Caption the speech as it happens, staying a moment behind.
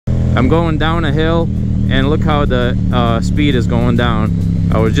I'm going down a hill, and look how the speed is going down.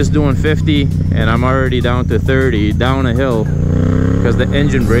 I was just doing 50 and I'm already down to 30 down a hill because the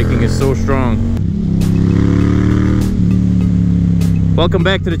engine braking is so strong. Welcome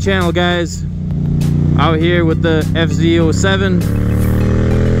back to the channel, guys. Out here with the FZ-07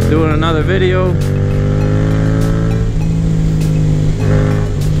 doing another video.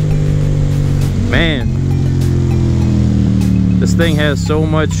 Man, this thing has so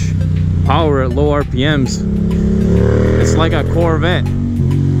much power at low RPMs. It's like a Corvette.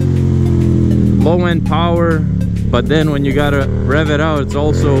 Low end power, but then when you gotta rev it out, it's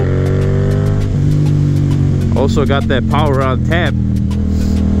also got that power on tap.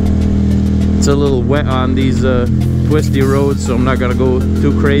 It's a little wet on these twisty roads, so I'm not gonna go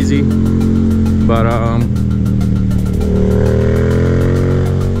too crazy, but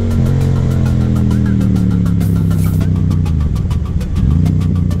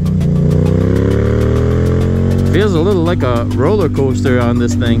feels a little like a roller coaster on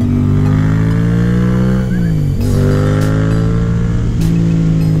this thing.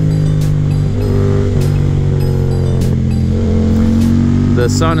 The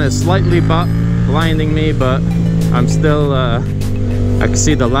sun is slightly blinding me, but I'm still I can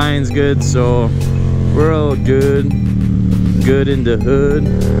see the lines good, so we're all good in the hood.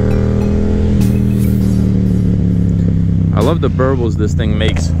 I love the burbles this thing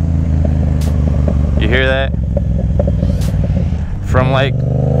makes. You hear that? From like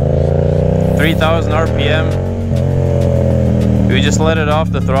 3,000 RPM, we just let it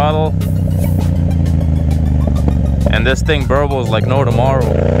off the throttle, and this thing burbles like no tomorrow.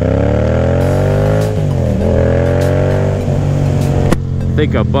 I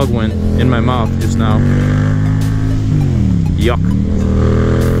think a bug went in my mouth just now. Yuck.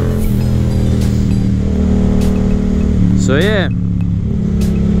 So yeah,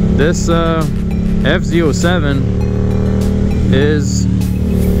 this FZ-07 is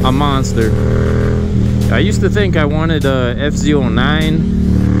a monster. I used to think I wanted a FZ-09,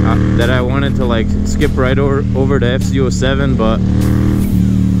 that I wanted to like skip right over to FZ-07, but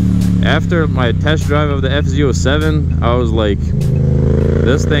after my test drive of the FZ-07, I was like,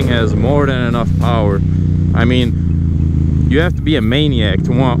 this thing has more than enough power. I mean, you have to be a maniac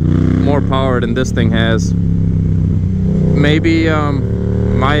to want more power than this thing has. Maybe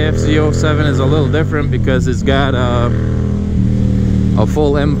my FZ-07 is a little different because it's got a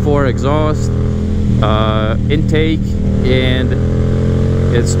full M4 exhaust intake, and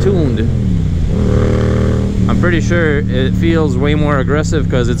it's tuned. I'm pretty sure it feels way more aggressive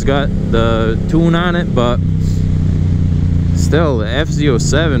because it's got the tune on it, but still, the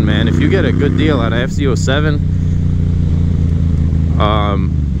FZ-07, man, if you get a good deal on a FZ-07,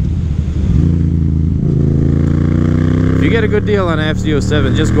 if you get a good deal on a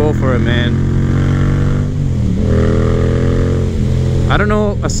FZ-07, just go for it, man. I don't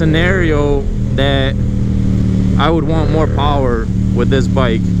know a scenario that I would want more power with this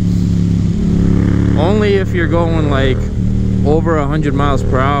bike. Only if you're going like over 100 miles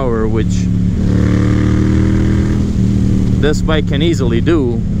per hour, which this bike can easily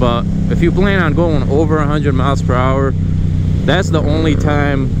do. But if you plan on going over 100 miles per hour, that's the only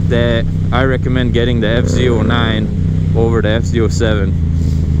time that I recommend getting the FZ-09 over the FZ-07.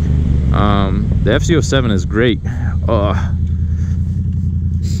 The FZ-07 is great.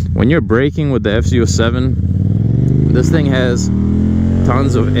 When you're braking with the FZ-07, this thing has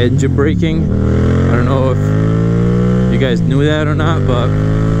tons of engine braking. I don't know if you guys knew that or not, but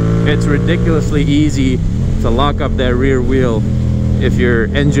it's ridiculously easy to lock up that rear wheel if you're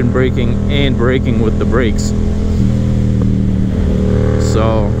engine braking and braking with the brakes.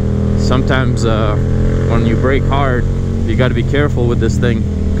 So sometimes when you brake hard, you got to be careful with this thing,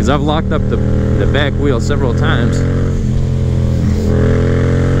 because I've locked up the back wheel several times.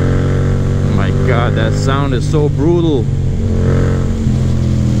 Oh my god, that sound is so brutal.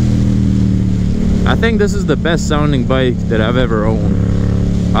 I think this is the best sounding bike that I've ever owned.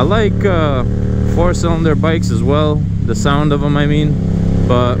 I like 4-cylinder bikes as well, the sound of them, I mean,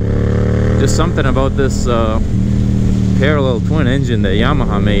 but just something about this parallel twin engine that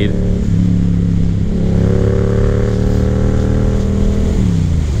Yamaha made.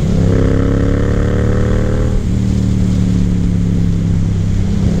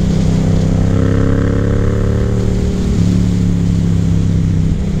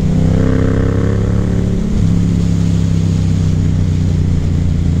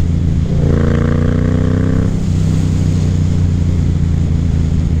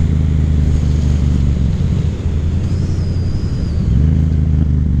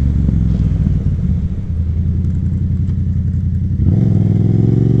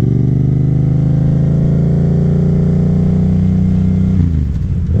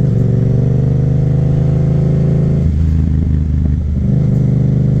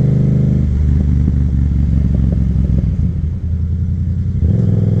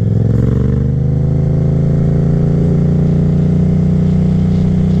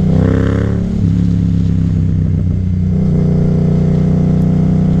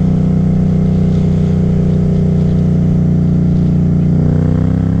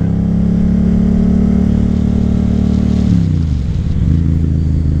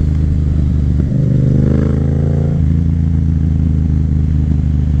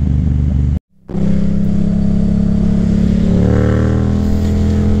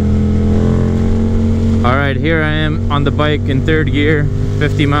 right, here I am on the bike in third gear,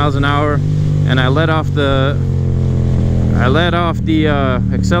 50 miles an hour, and I let off the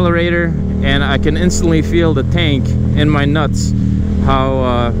accelerator, and I can instantly feel the tank in my nuts,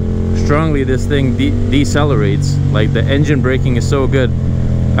 how strongly this thing decelerates. Like, the engine braking is so good.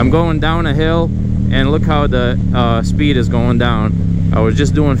 I'm going down a hill, and look how the speed is going down. I was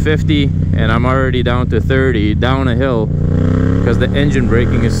just doing 50 and I'm already down to 30 down a hill because the engine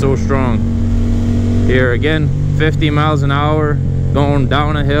braking is so strong. Here again, 50 miles an hour going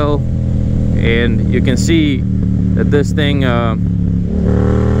down a hill, and you can see that this thing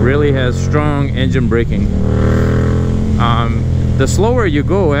really has strong engine braking. The slower you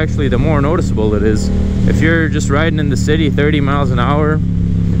go, actually, the more noticeable it is. If you're just riding in the city 30 miles an hour,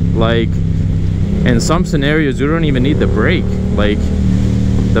 like, in some scenarios you don't even need the brake. Like,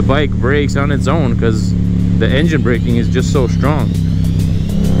 the bike brakes on its own because the engine braking is just so strong.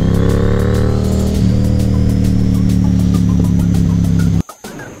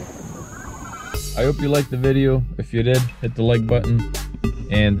 I hope you liked the video. If you did, hit the like button,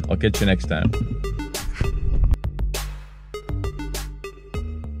 and I'll catch you next time.